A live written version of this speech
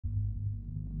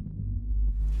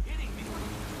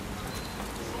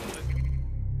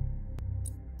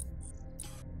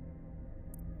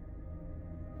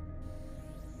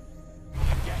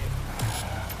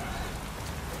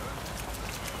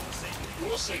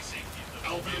safety.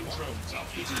 Albion drones are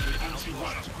fitted with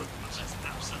anti-riot equipment.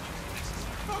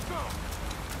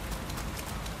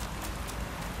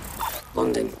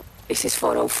 London, this is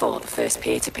 404, the first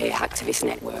peer-to-peer hacktivist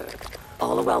network.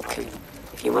 All are welcome.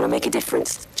 If you want to make a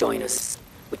difference, join us.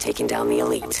 We're taking down the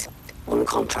elite, one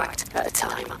contract at a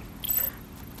time.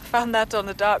 Found that on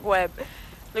the dark web.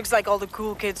 Looks like all the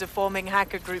cool kids are forming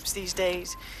hacker groups these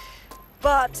days.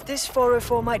 But this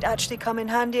 404 might actually come in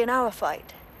handy in our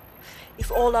fight.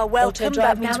 If all are welcome,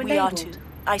 that means we are too.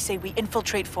 I say we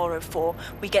infiltrate 404,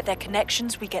 we get their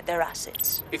connections, we get their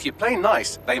assets. If you play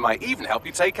nice, they might even help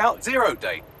you take out Zero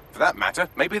Day. For that matter,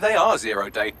 maybe they are Zero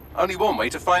Day. Only one way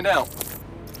to find out.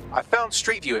 I found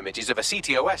Street View images of a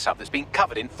CTOS hub that's been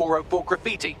covered in 404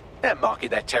 graffiti. They're marking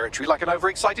their territory like an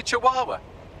overexcited chihuahua.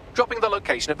 Dropping the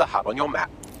location of the hub on your map.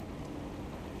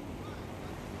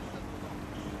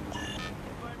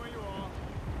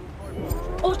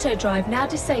 Auto drive now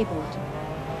disabled.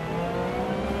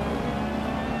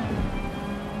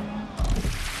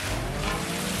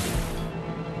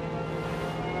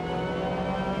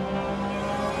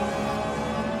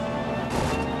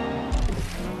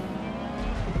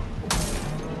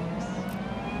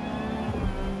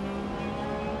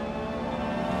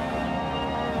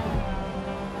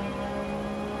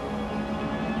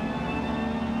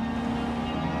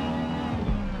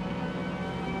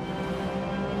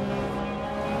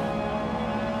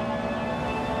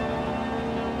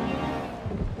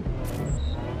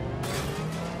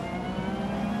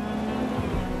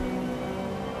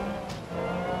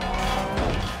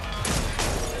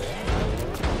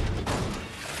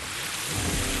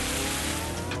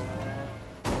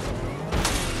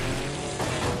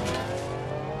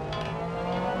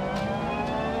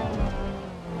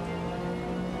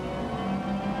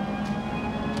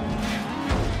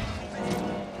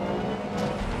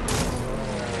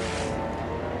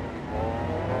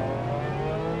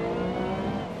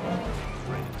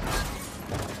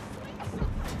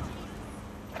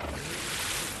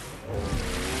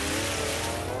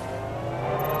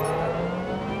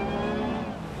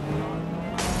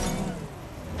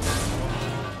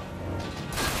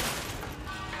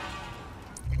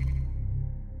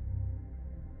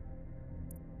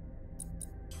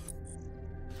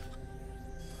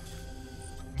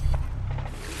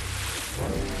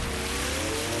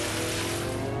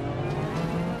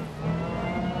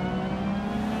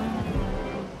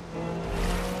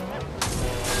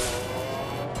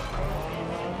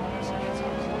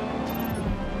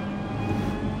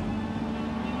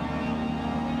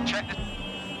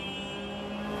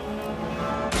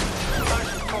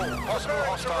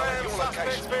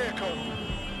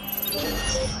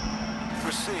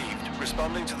 Received.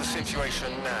 Responding to the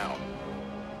situation now.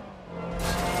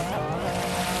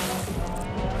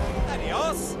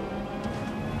 Adios!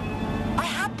 I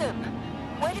had them!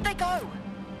 Where did they go?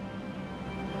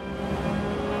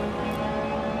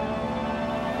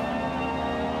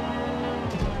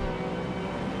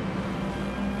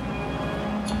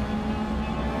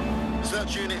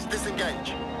 Search units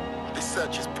disengage. This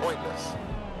search is pointless.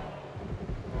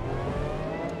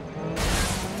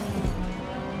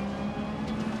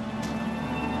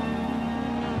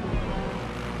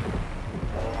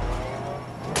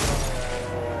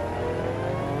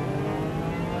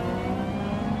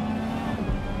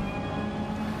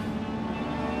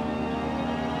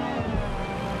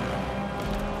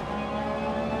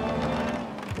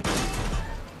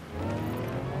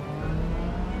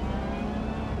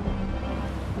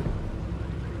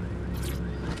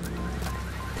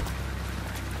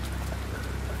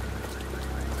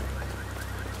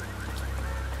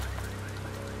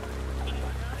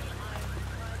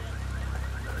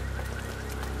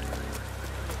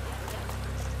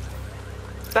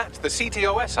 That's the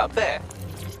CTOS up there.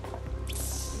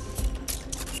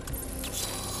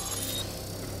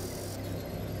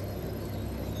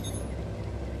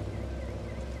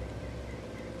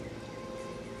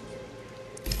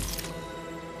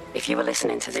 If you were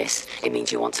listening to this, it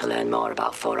means you want to learn more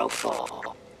about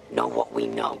 404. Know what we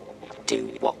know.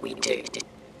 Do what we do.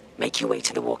 Make your way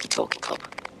to the Walkie Talkie Club.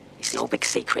 It's no big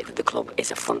secret that the club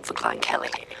is a front for Clan Kelly,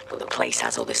 but the place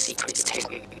has other secrets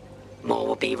too. More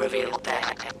will be revealed there.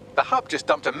 The hub just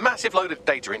dumped a massive load of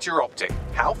data into your optic.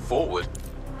 How forward?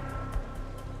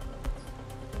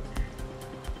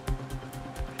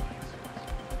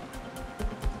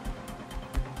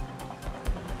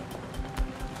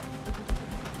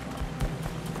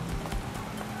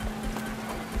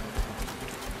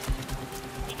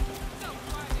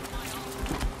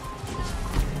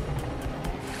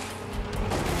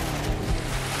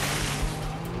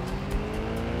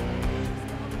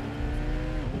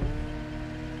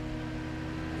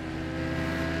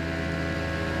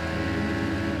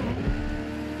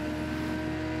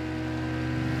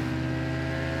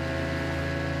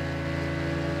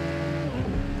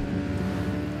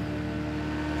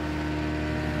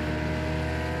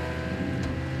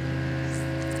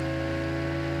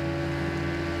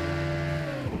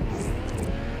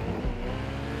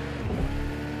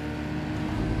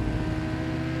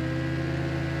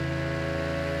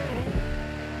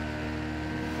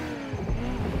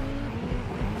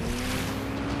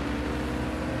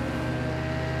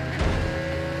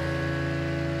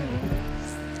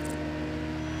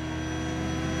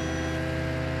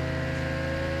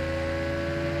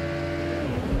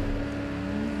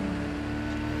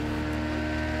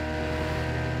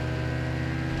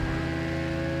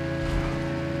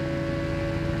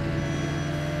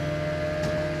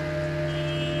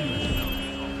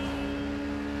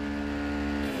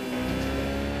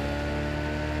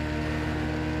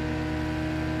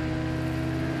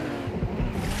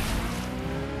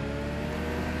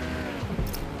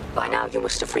 By now you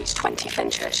must have reached 20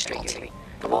 Fenchurch Street.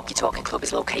 The walkie-talkie club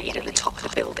is located at the top of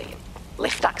the building.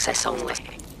 Lift access only.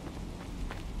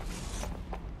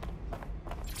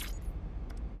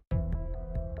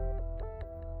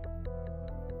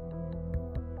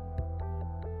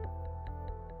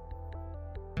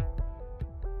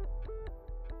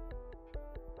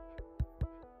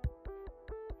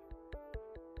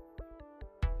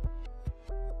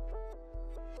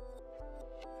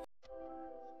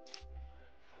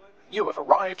 You have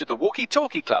arrived at the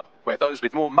Walkie-Talkie Club, where those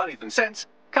with more money than sense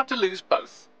come to lose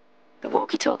both. The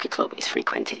walkie-talkie club is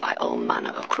frequented by all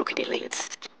manner of crooked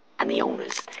elites, and the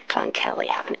owners, Clan Kelly,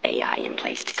 have an AI in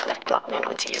place to collect blackmail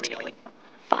material.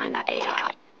 Find that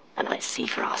AI, and let's see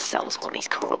for ourselves what these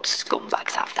corrupt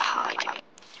scumbags have to hide.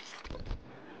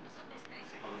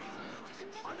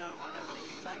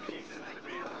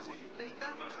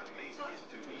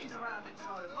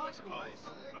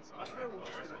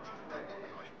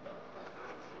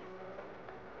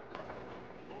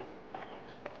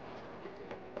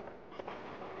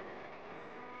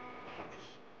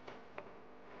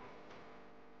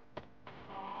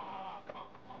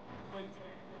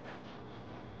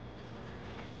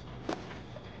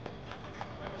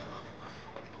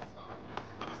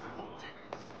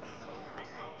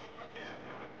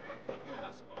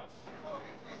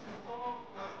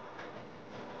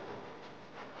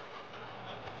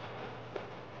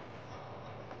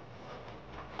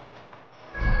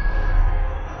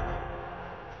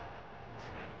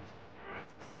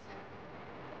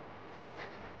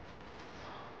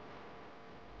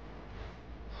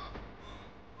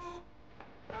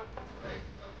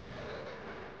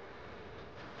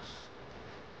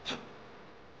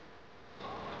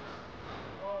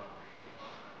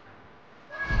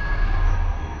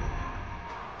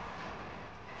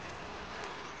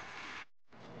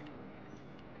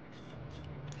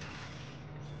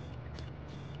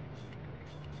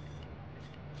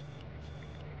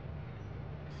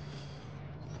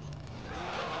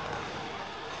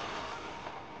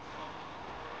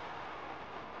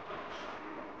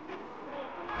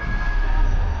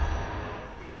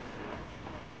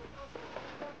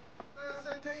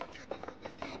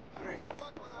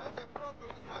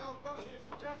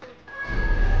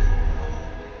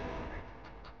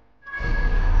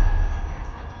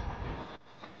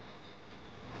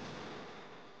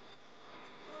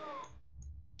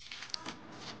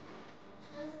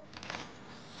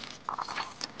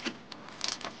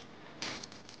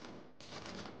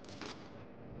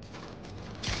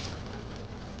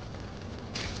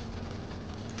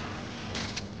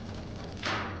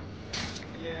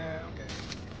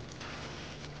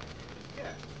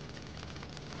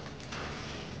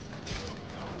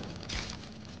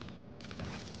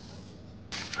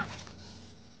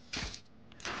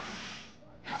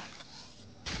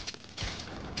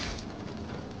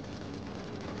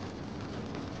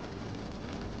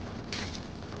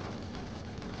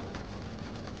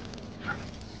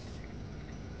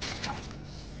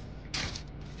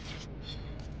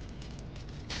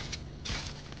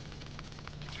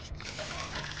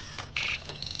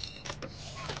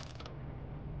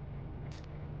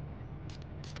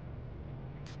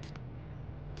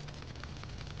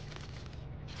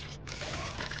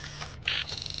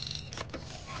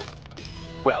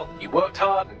 Well, you worked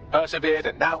hard and persevered,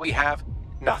 and now we have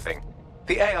nothing.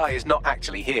 The AI is not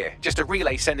actually here, just a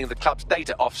relay sending the club's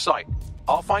data off-site.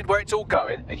 I'll find where it's all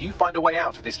going, and you find a way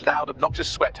out of this loud, obnoxious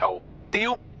sweat hole.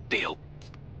 Deal? Deal.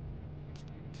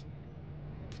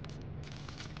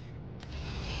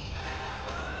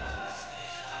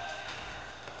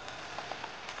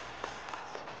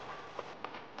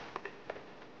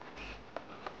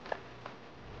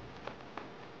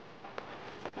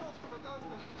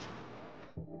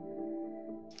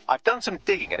 I've done some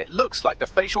digging, and it looks like the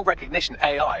facial recognition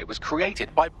AI was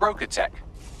created by Broker Tech.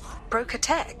 Broker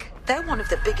Tech? They're one of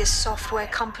the biggest software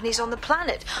companies on the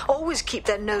planet. Always keep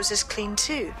their noses clean,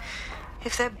 too.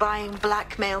 If they're buying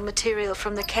blackmail material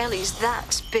from the Kellys,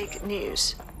 that's big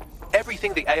news.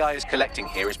 Everything the AI is collecting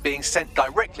here is being sent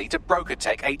directly to Broker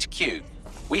Tech HQ.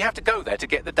 We have to go there to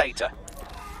get the data.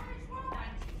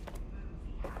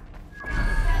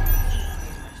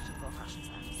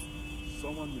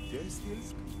 Someone with their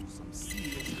skills can do some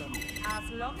serious damage.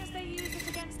 As long as they use it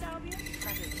against Albion,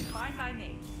 that is fine by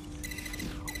me.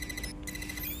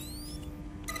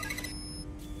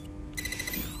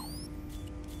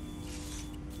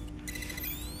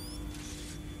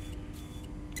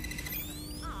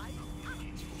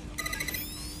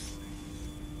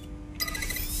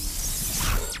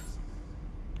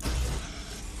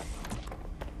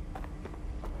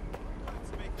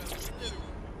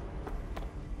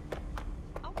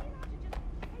 Are we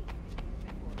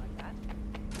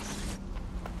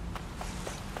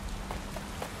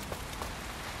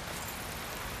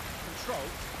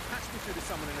could be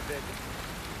someone in a vehicle.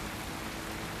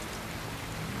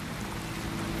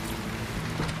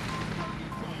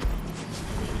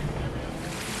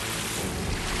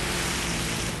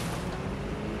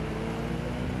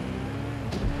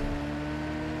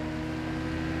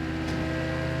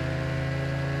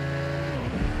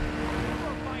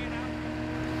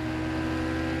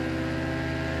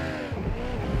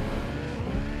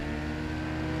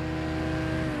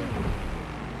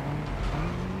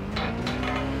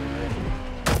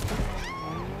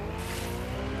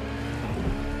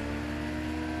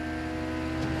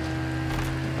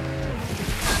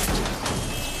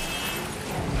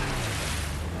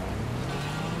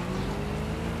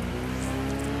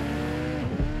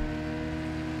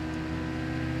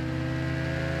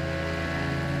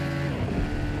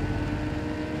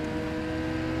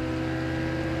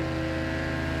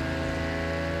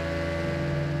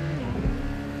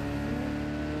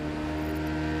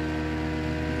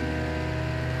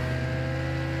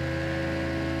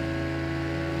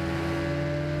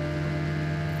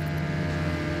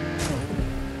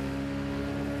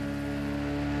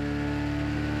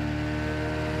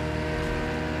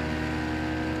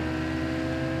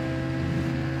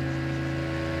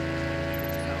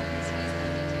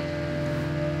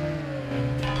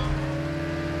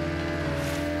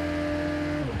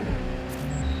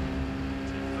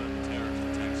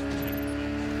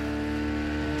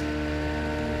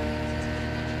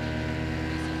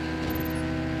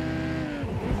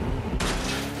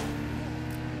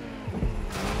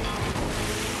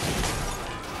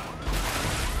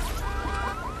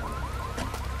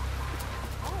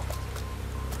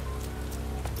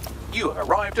 You have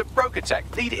arrived at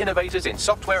BrokerTech, lead innovators in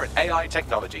software and AI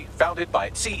technology, founded by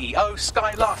its CEO,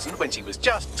 Sky Larson, when she was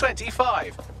just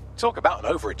 25. Talk about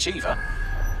an overachiever.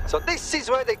 So this is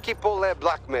where they keep all their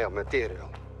blackmail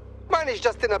material. Mine is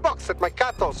just in a box that my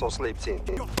cat also sleeps in.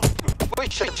 We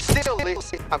should steal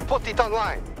this and put it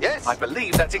online, yes? I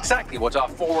believe that's exactly what our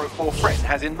 404 friend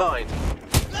has in mind.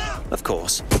 Of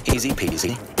course, easy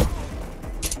peasy.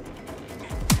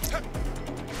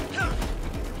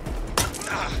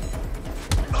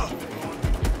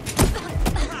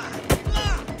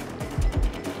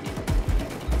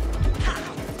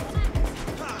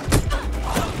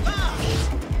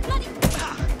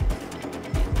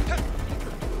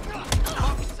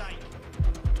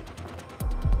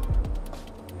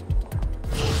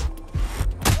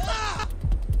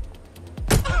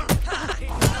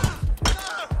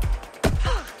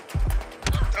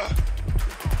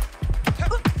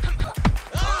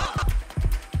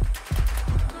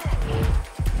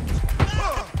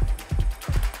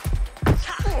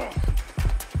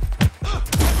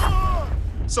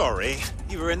 Sorry,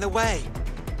 you were in the way.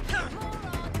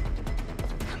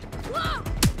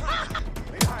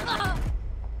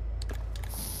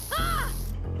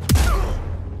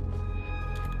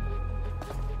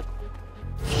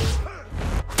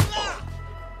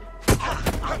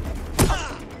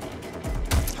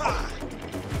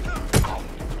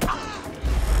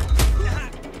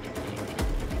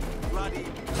 Bloody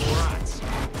rats.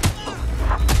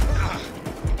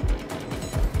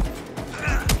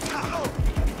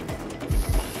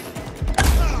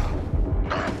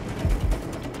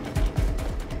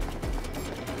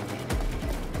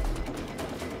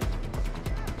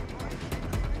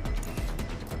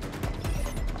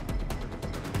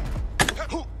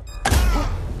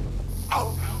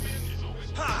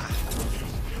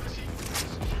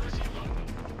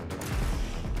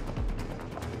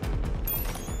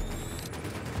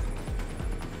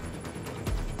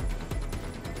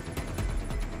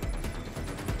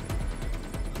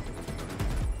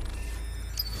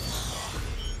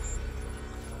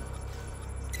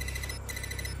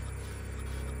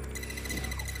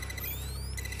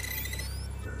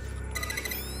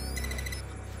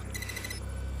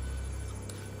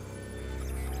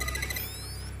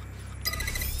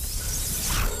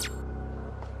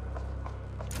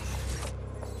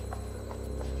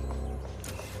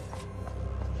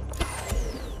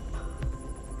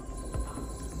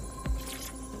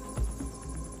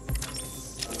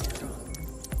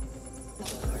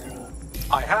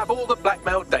 I have all the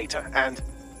blackmail data, and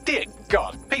dear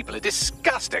God, people are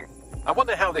disgusting. I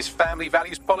wonder how this family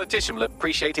values politician will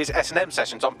appreciate his S&M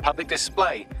sessions on public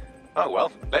display. Oh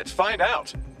well, let's find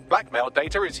out. Blackmail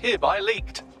data is hereby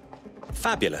leaked.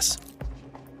 Fabulous.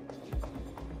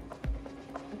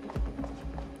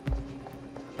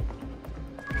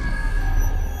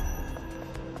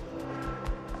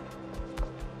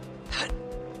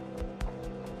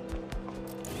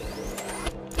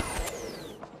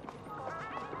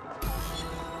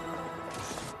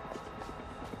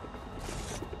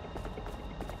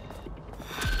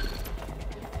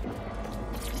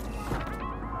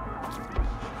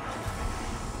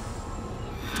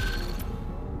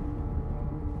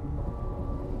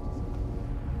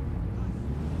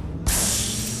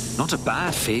 Not a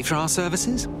bad fee for our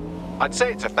services. I'd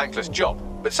say it's a thankless job,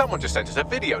 but someone just sent us a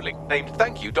video link named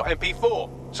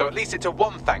thankyou.mp4, so at least it's a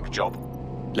one-thank job.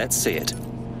 Let's see it.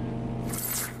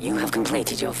 You have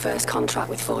completed your first contract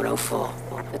with 404,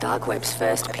 the dark web's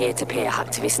first peer-to-peer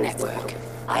hacktivist network.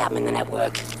 I am in the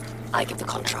network. I give the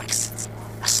contracts.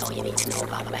 That's all you need to know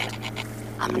about me.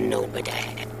 I'm nobody.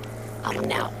 I'm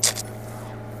Nout.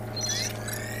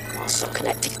 I'm also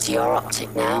connected to your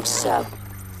optic now, so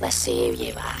let's see who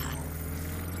you are.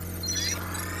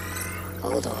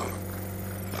 Hold on.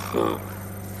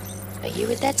 Are you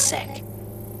a DedSec?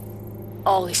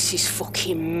 Oh, this is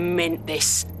fucking mint,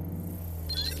 this.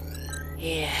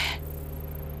 Yeah,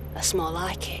 that's more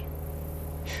like it.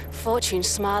 Fortune's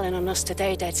smiling on us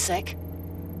today, DedSec.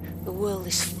 The world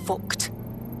is fucked.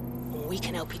 And we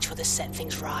can help each other set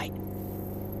things right.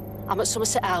 I'm at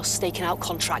Somerset House staking out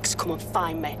contracts. Come and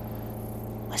find me.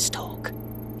 Let's talk.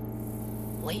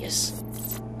 Laters.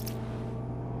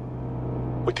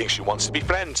 We think she wants to be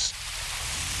friends.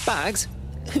 Bags?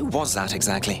 Who was that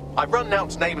exactly? I run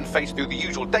Nout's name and face through the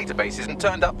usual databases and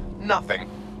turned up nothing.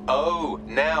 Oh,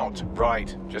 Nout.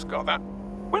 Right, just got that.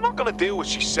 We're not going to do what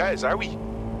she says, are we?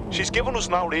 She's given us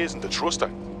no reason to trust her.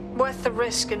 Worth the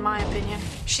risk, in my opinion.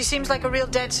 She seems like a real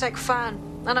DedSec fan,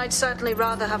 and I'd certainly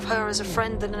rather have her as a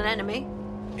friend than an enemy.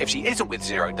 If she isn't with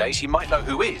Zero Day, she might know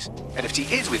who is. And if she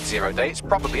is with Zero Day, it's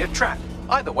probably a trap.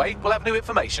 Either way, we'll have new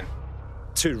information.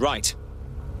 Too right.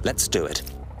 Let's do it.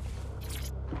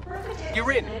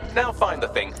 You're in. Now find the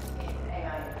thing.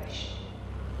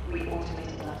 We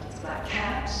automated London's black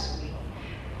cabs. We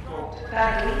brought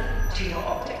Bagley to your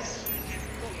optics.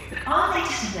 But our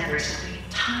latest endeavor is something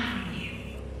entirely new.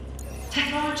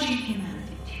 Technology and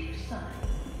humanity, two sides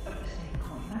of the same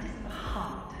coin. That is the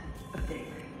heart of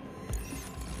daybreak.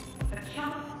 A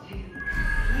chance to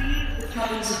leave the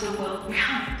troubles of the world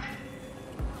behind.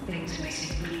 Things may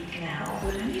seem bleak now,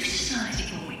 but a new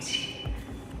society awaits you.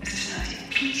 A society of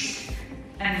peace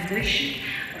and innovation,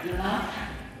 of love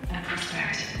and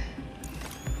prosperity.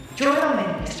 Join our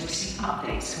mailing list to receive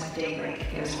updates when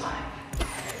daybreak goes live.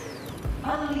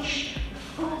 Unleash the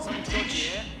full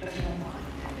potential of your mind.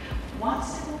 One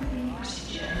simple beginning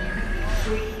procedure and you can be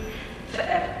free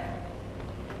forever.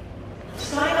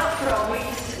 Sign up for our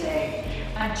waitlist today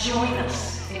and join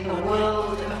us in the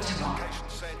world of tomorrow.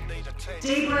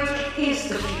 Daybreak is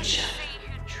the future,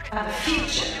 and the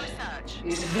future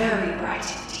is very bright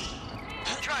indeed.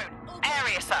 Drone,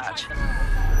 area search.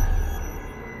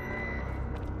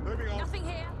 Nothing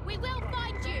here. We will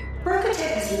find you.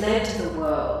 Brokotech has led the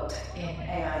world in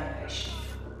AI innovation.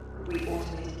 We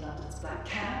automated London's black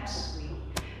cabs. We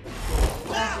brought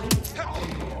Bagley to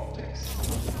your optics.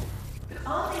 But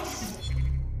our latest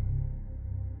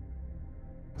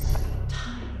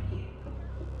entirely new.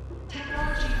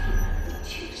 Technology and humanity,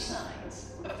 two sides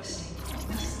of the same coin.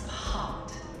 That is the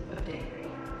heart of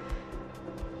daybreak.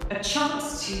 A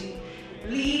chance to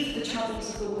leave the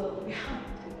troubles of the world behind.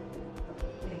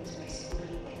 Things may seem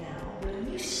bleak now, but a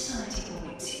new society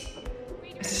awaits you.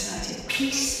 A society of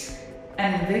peace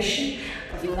and innovation,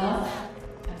 of love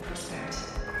and prosperity.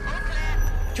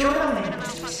 Join our mailing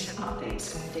list to receive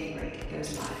updates when daybreak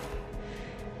goes live.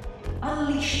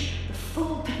 Unleash the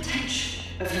full potential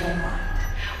of your mind.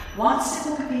 One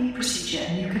simple convenient procedure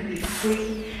and you can be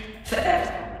free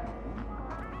forever.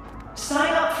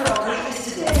 Sign up for our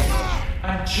waitlist today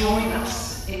and join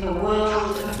us in the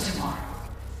world of tomorrow.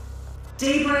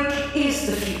 Daybreak is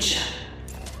the future,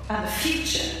 and the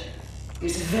future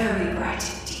is very bright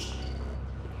indeed.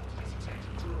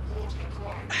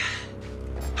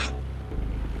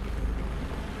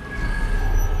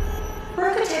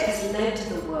 Brokotech has led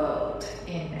the world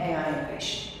in AI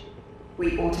innovation.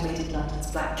 We automated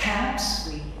London's black cabs.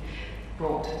 We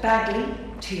brought Bagley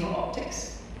to your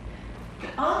optics. But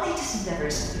our latest endeavor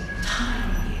is something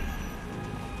entirely new.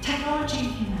 Technology and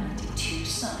humanity, two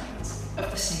sides of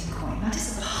the same coin. That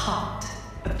is the heart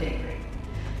of daybreak.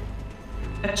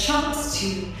 A chance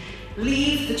to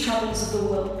leave the troubles of the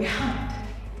world behind.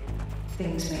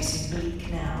 Things may seem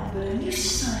bleak now, but a new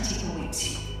society awaits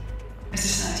you. A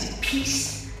society of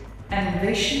peace and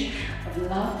innovation, of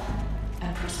love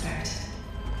and prosperity.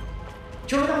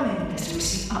 Join our mailing list to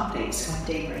receive updates when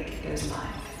daybreak goes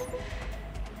live.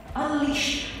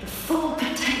 Unleash the full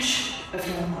potential of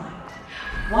your mind.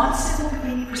 One simple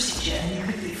convenient procedure and you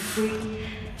can be free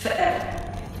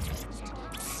forever.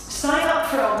 Sign up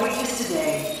for our waitlist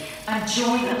today and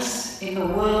join us in the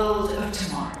world of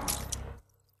tomorrow.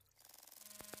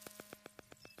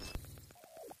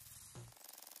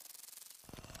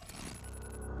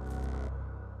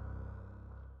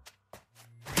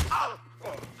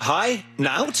 Hi,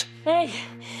 Nout? Hey,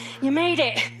 you made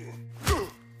it.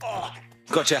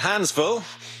 Got your hands full.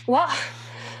 What?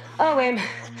 Oh, him.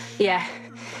 Yeah.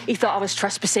 He thought I was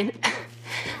trespassing.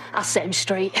 I set him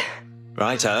straight.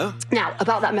 Righto. Now,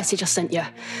 about that message I sent you.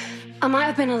 I might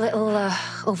have been a little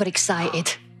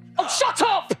overexcited. Oh, shut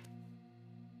up!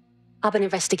 I've been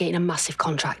investigating a massive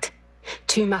contract.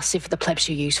 Too massive for the plebs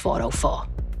who use 404.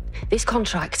 This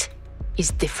contract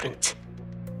is different.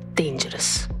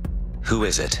 Dangerous. Who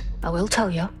is it? I will tell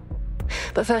you.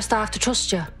 But first I have to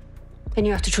trust you. And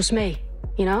you have to trust me,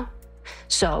 you know?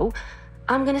 So,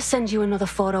 I'm gonna send you another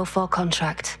 404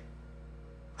 contract.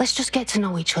 Let's just get to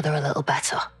know each other a little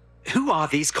better. Who are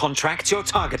these contracts you're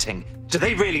targeting? Do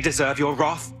they really deserve your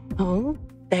wrath? Oh,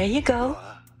 there you go.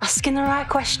 Asking the right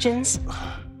questions.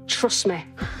 Trust me.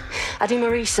 I do my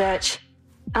research.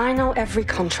 I know every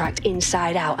contract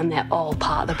inside out, and they're all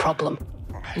part of the problem.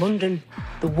 London,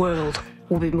 the world,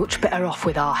 will be much better off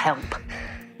with our help.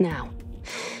 Now,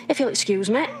 if you'll excuse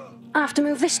me, I have to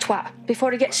move this twat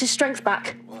before he gets his strength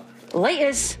back.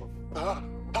 Laters.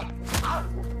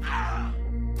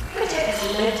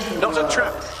 Not a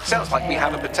trap. Sounds like we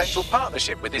have a potential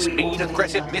partnership with this mean,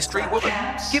 aggressive mystery woman.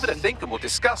 Give it a think and we'll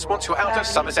discuss once you're out of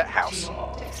Somerset House.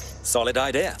 Solid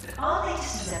idea. Our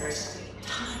latest endeavors have been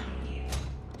timing you.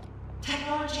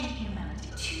 Technology and humanity,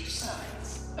 two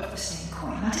sides of the same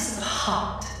coin. That is at the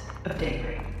heart of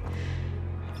daybreak.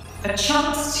 A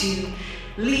chance to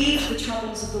leave the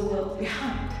troubles of the world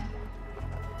behind.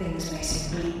 Things may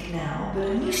seem bleak now, but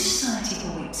a new society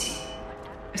awaits you.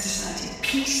 A society of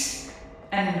peace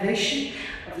and innovation,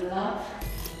 of love.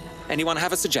 Anyone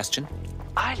have a suggestion?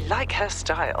 I like her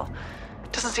style.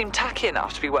 Doesn't seem tacky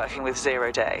enough to be working with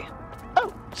 0 Day.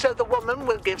 Oh, so the woman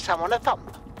will give someone a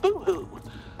thump. Boo-hoo.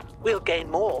 We'll gain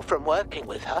more from working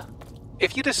with her.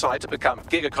 If you decide to become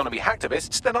gig economy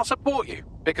hacktivists, then I'll support you,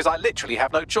 because I literally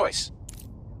have no choice.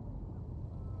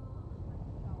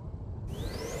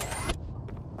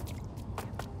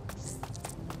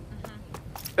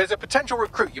 There's a potential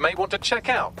recruit you may want to check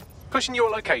out. Pushing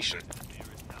your location.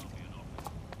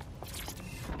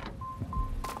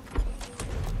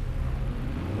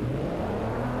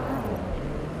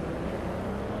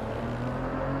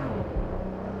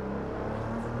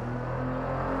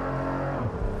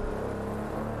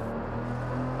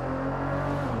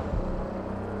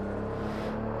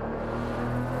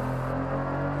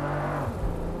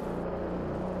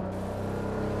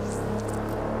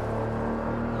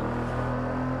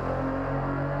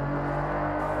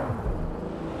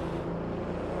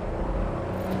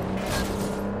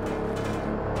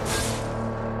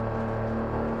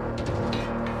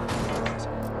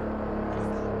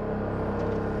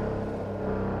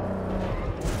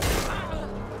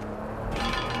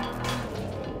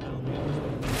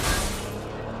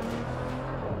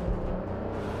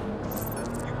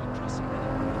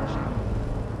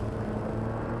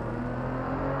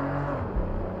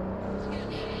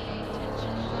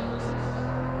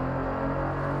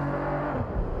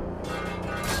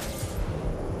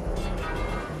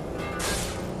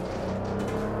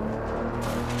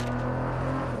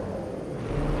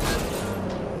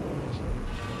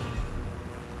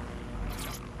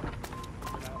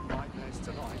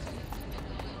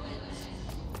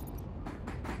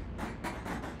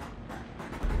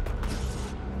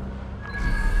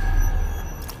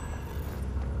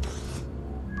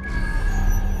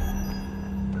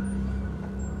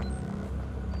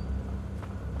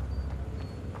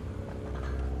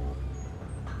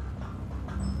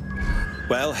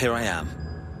 Well, here I am.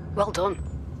 Well done.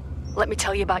 Let me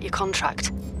tell you about your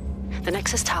contract. The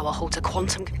Nexus Tower holds a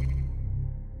quantum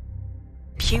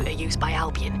computer used by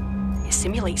Albion. It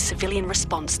simulates civilian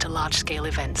response to large-scale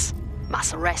events.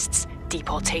 Mass arrests,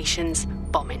 deportations,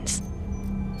 bombings.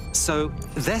 So,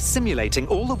 they're simulating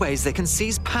all the ways they can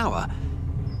seize power.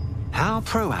 How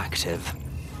proactive.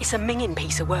 It's a minging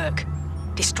piece of work.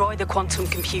 Destroy the quantum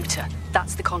computer.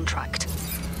 That's the contract.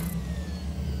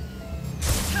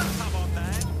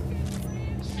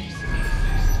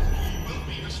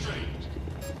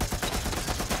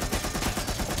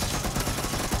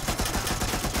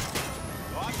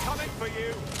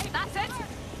 That's it.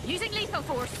 Using lethal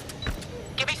force.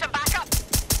 Give me some backup.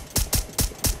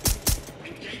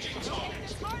 Engaging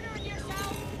target. Murdering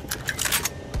yourself.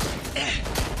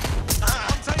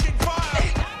 I'm taking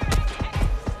fire!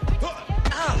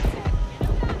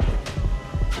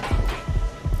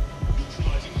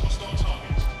 Neutralizing hostile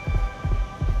target.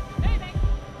 Moving.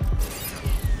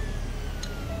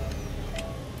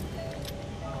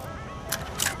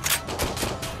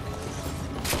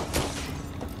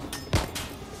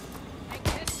 Take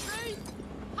this through.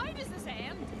 Hide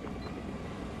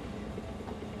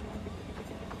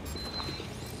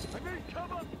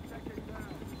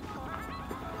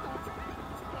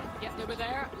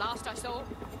there, last I saw. No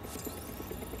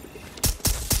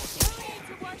need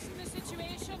to worsen the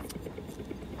situation.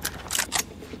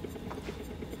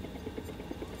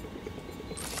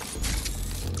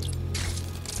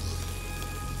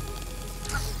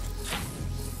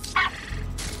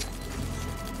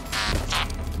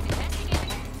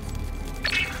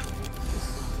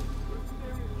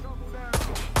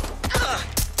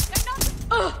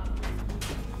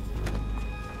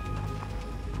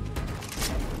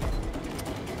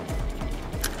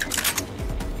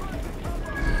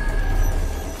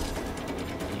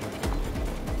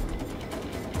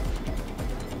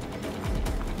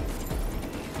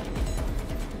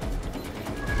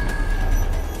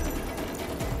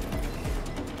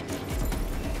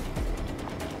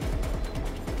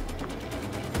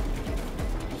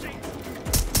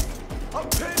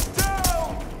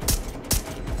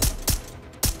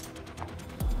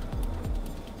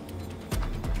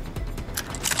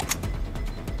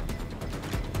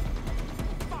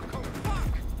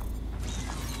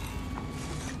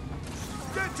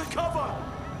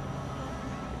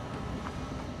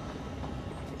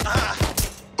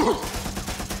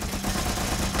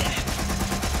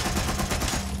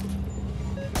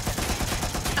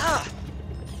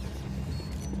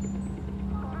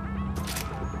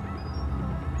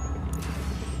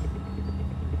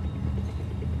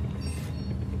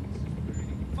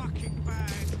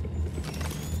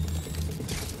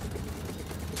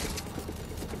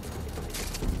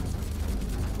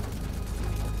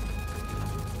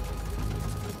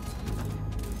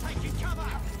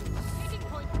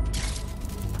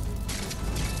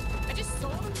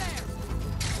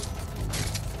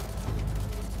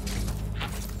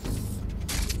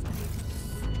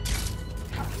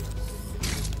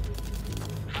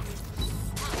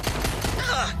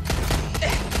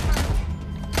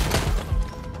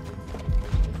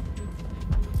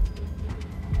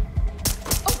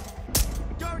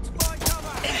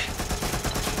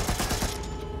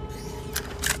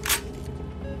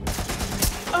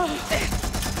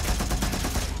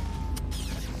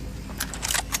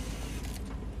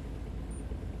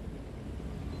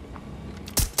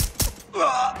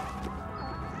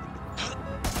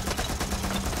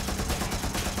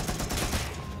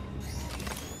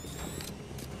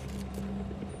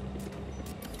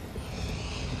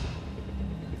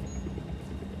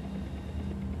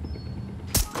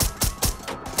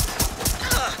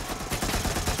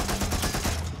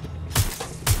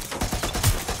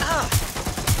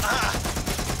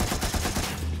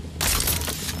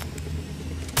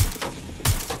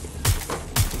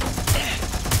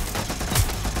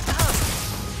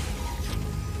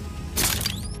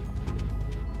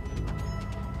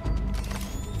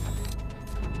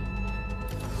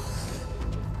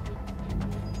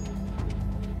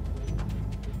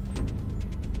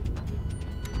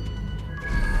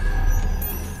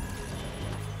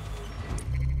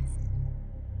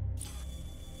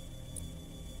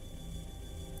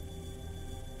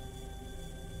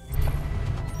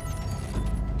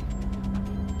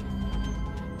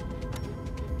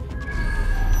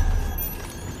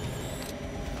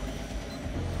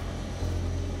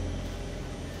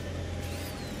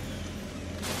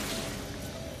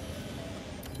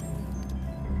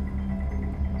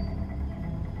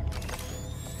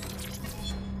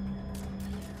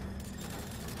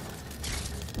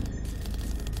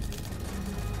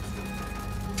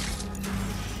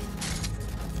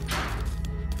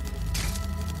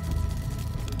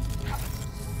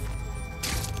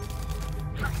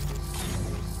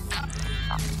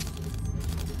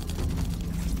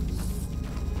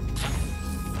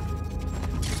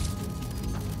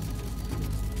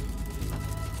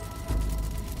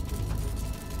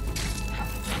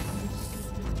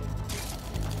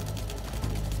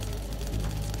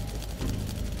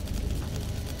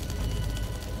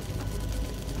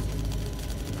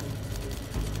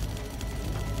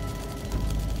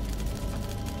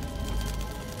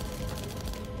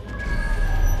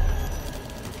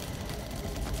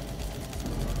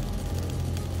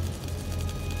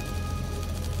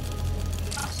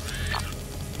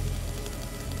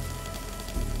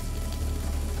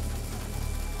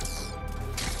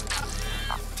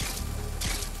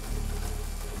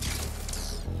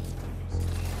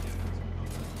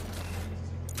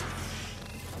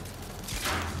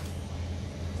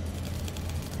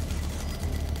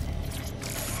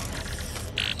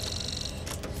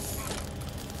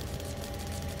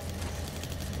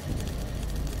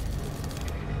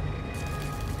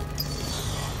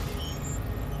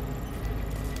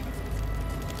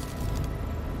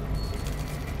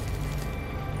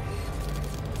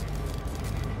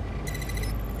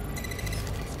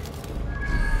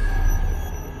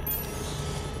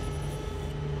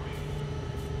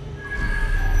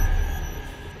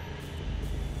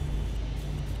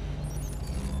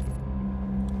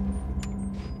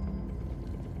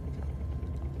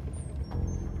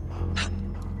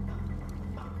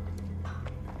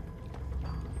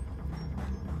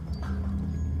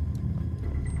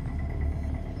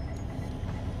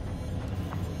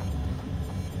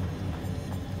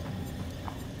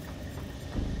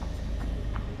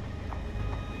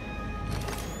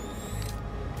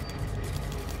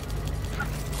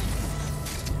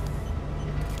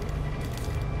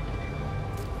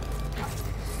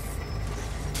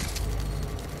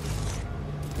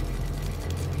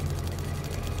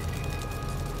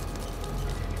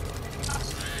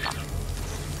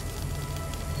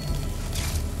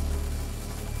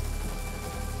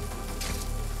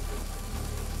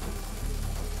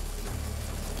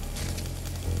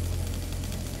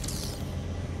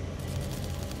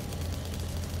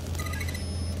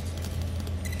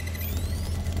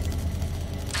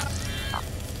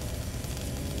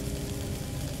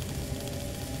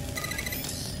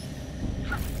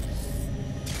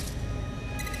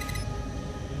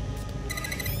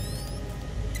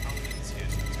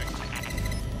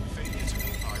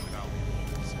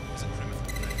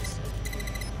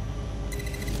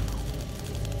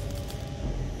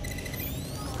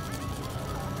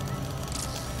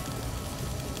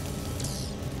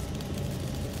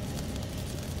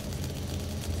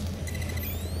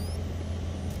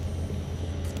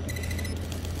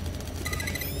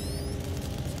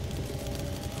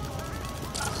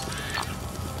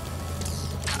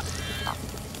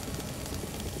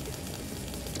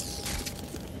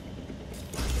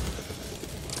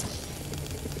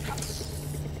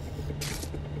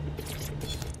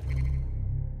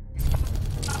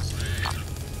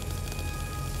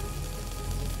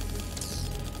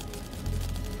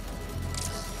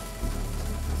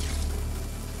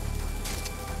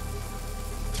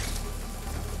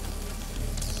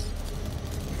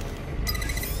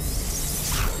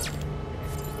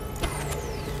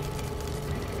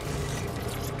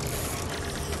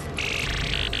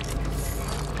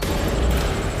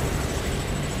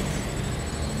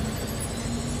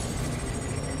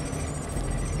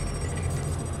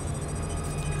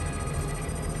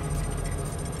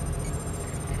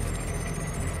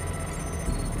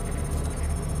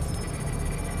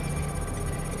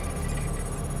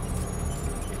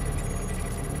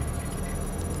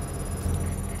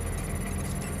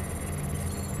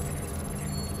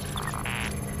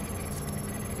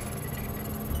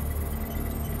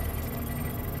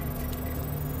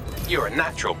 You're a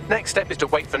natural. Next step is to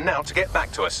wait for Now to get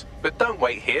back to us. But don't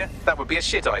wait here. That would be a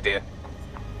shit idea.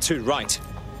 Too right.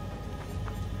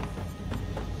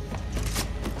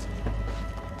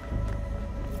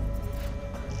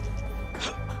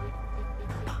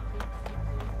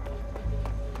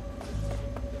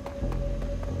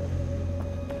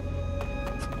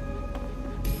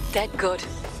 Dead good.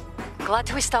 Glad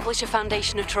to establish a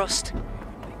foundation of trust.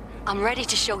 I'm ready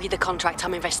to show you the contract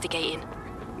I'm investigating.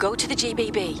 Go to the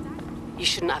GBB. You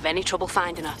shouldn't have any trouble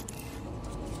finding her.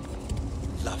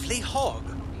 Lovely hog.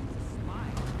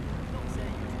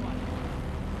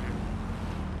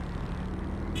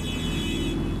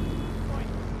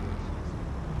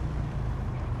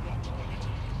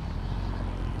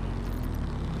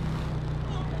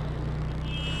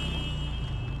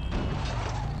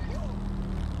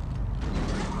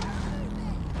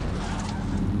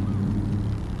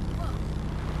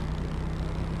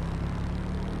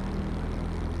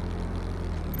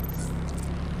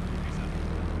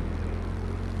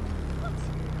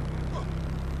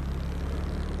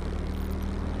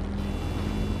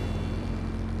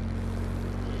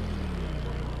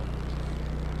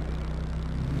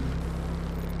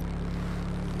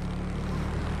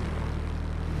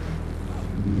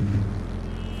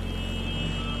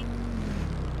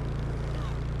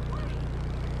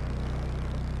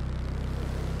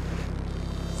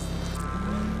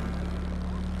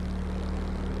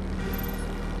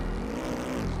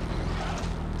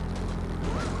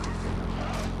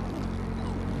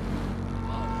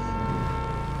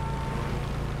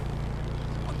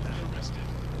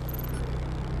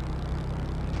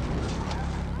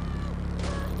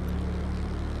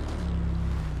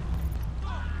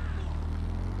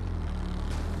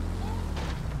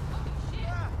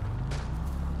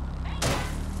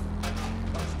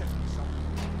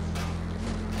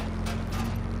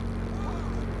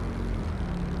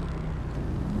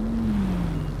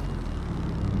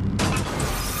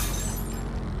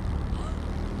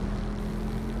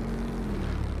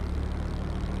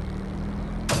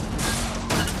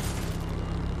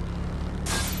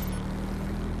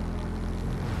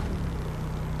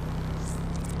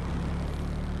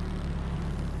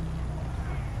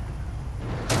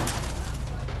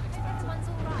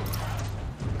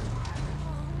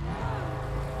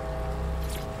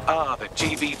 Ah, the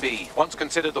GBB, once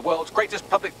considered the world's greatest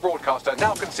public broadcaster,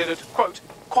 now considered, quote,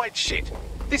 quite shit.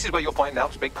 This is where you'll find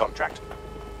Now's big contract.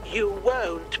 You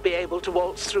won't be able to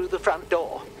waltz through the front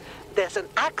door. There's an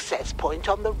access point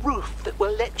on the roof that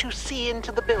will let you see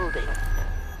into the building.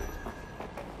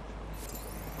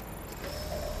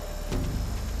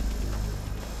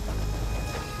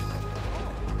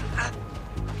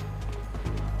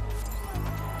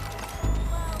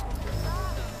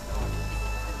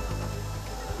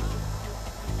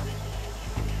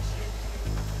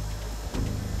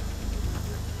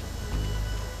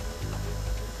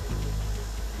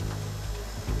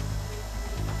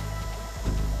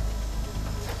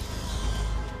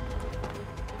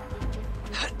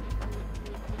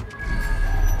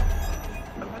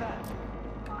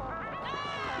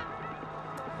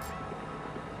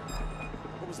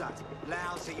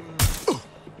 Lousy.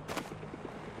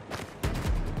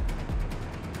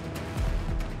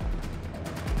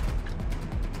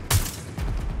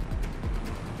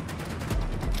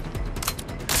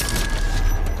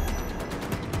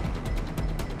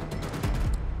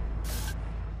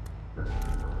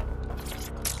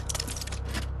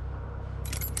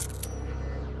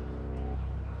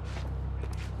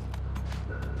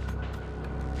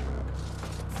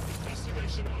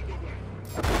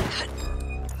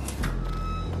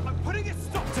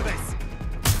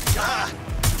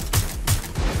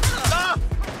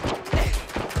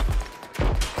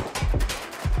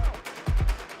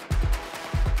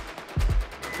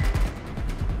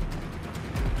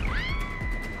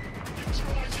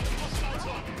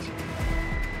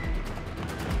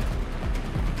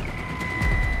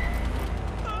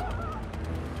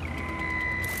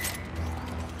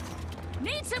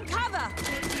 Need some cover!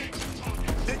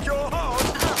 Hit your heart!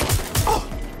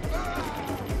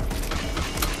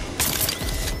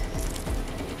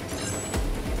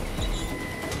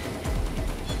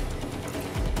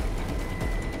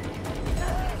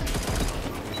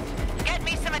 Get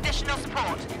me some additional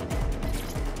support.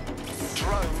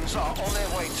 Drones are on their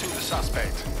way to the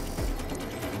suspect.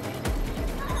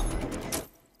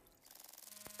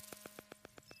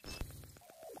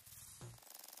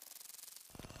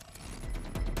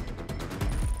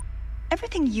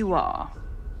 Everything you are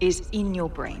is in your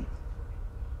brain.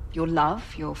 Your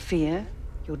love, your fear,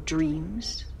 your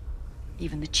dreams,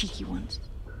 even the cheeky ones.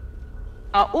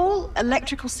 are all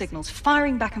electrical signals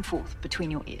firing back and forth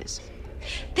between your ears.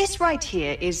 This right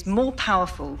here is more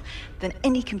powerful than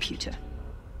any computer.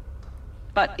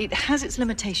 But it has its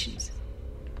limitations.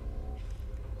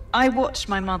 I watched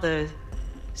my mother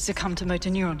succumb to motor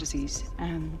neuron disease,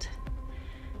 and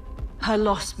her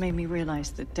loss made me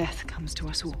realize that death comes to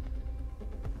us all.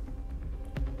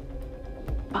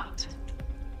 But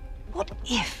what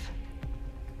if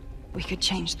we could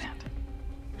change that?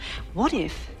 What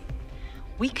if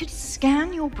we could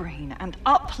scan your brain and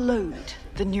upload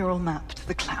the neural map to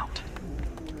the cloud?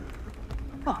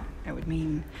 Well, it would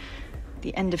mean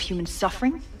the end of human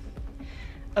suffering,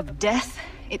 of death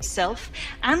itself,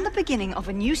 and the beginning of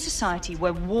a new society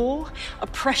where war,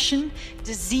 oppression,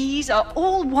 disease are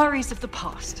all worries of the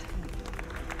past.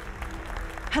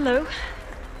 Hello,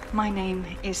 my name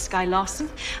is Sky Larson.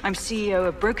 I'm CEO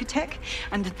of Brokertech,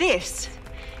 and this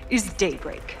is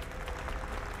Daybreak.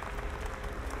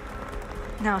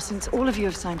 Now, since all of you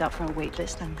have signed up for a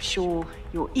waitlist, I'm sure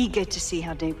you're eager to see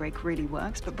how Daybreak really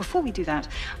works. But before we do that,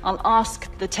 I'll ask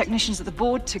the technicians at the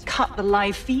board to cut the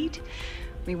live feed.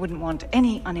 We wouldn't want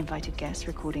any uninvited guests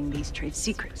recording these trade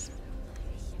secrets.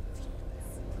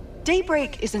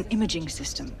 Daybreak is an imaging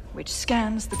system which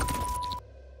scans the...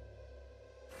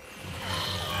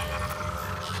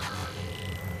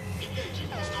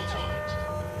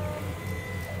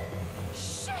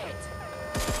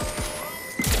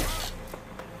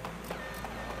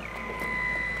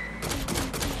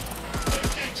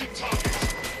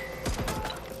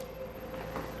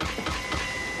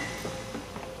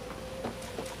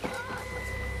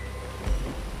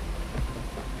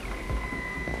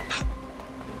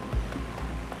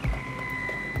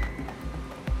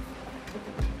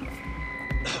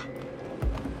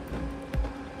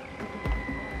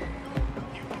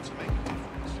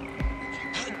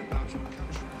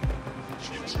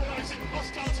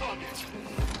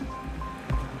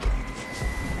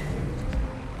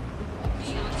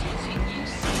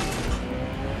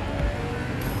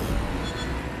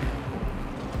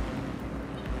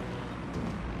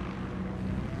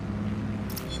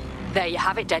 There you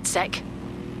have it, DedSec.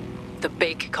 The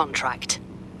big contract.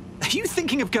 Are you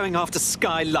thinking of going after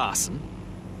Sky Larson?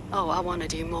 Oh, I want to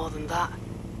do more than that.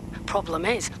 Problem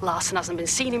is, Larson hasn't been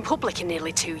seen in public in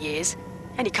nearly 2 years,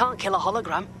 and he can't kill a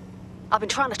hologram. I've been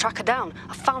trying to track her down.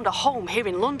 I found a home here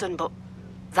in London, but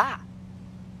that,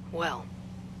 well...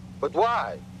 But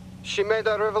why? She made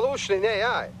a revolution in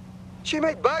AI. She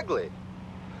made Bagley.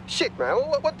 Shit, man,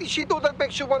 what did she do that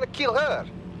makes you want to kill her?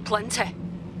 Plenty.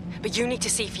 But you need to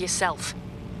see for yourself.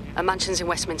 Her mansion's in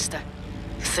Westminster.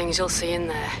 The things you'll see in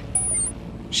there.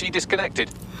 She disconnected.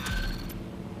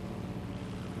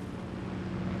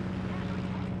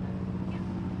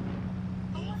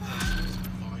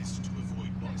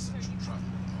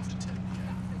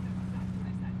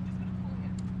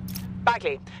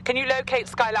 Bagley, can you locate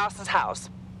Sky Larson's house?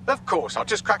 Of course, I'll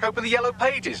just crack open the yellow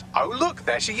pages. Oh, look,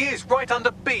 there she is, right under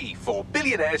B, for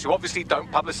billionaires who obviously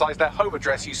don't publicise their home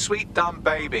address, you sweet, dumb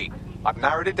baby. I've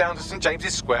narrowed it down to St.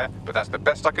 James's Square, but that's the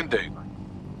best I can do.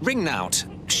 Ring Nout.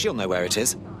 She'll know where it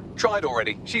is. Tried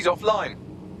already. She's offline.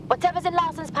 Whatever's in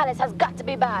Larson's palace has got to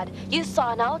be bad. You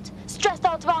saw out, stressed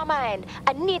out of our mind,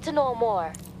 and need to know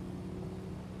more.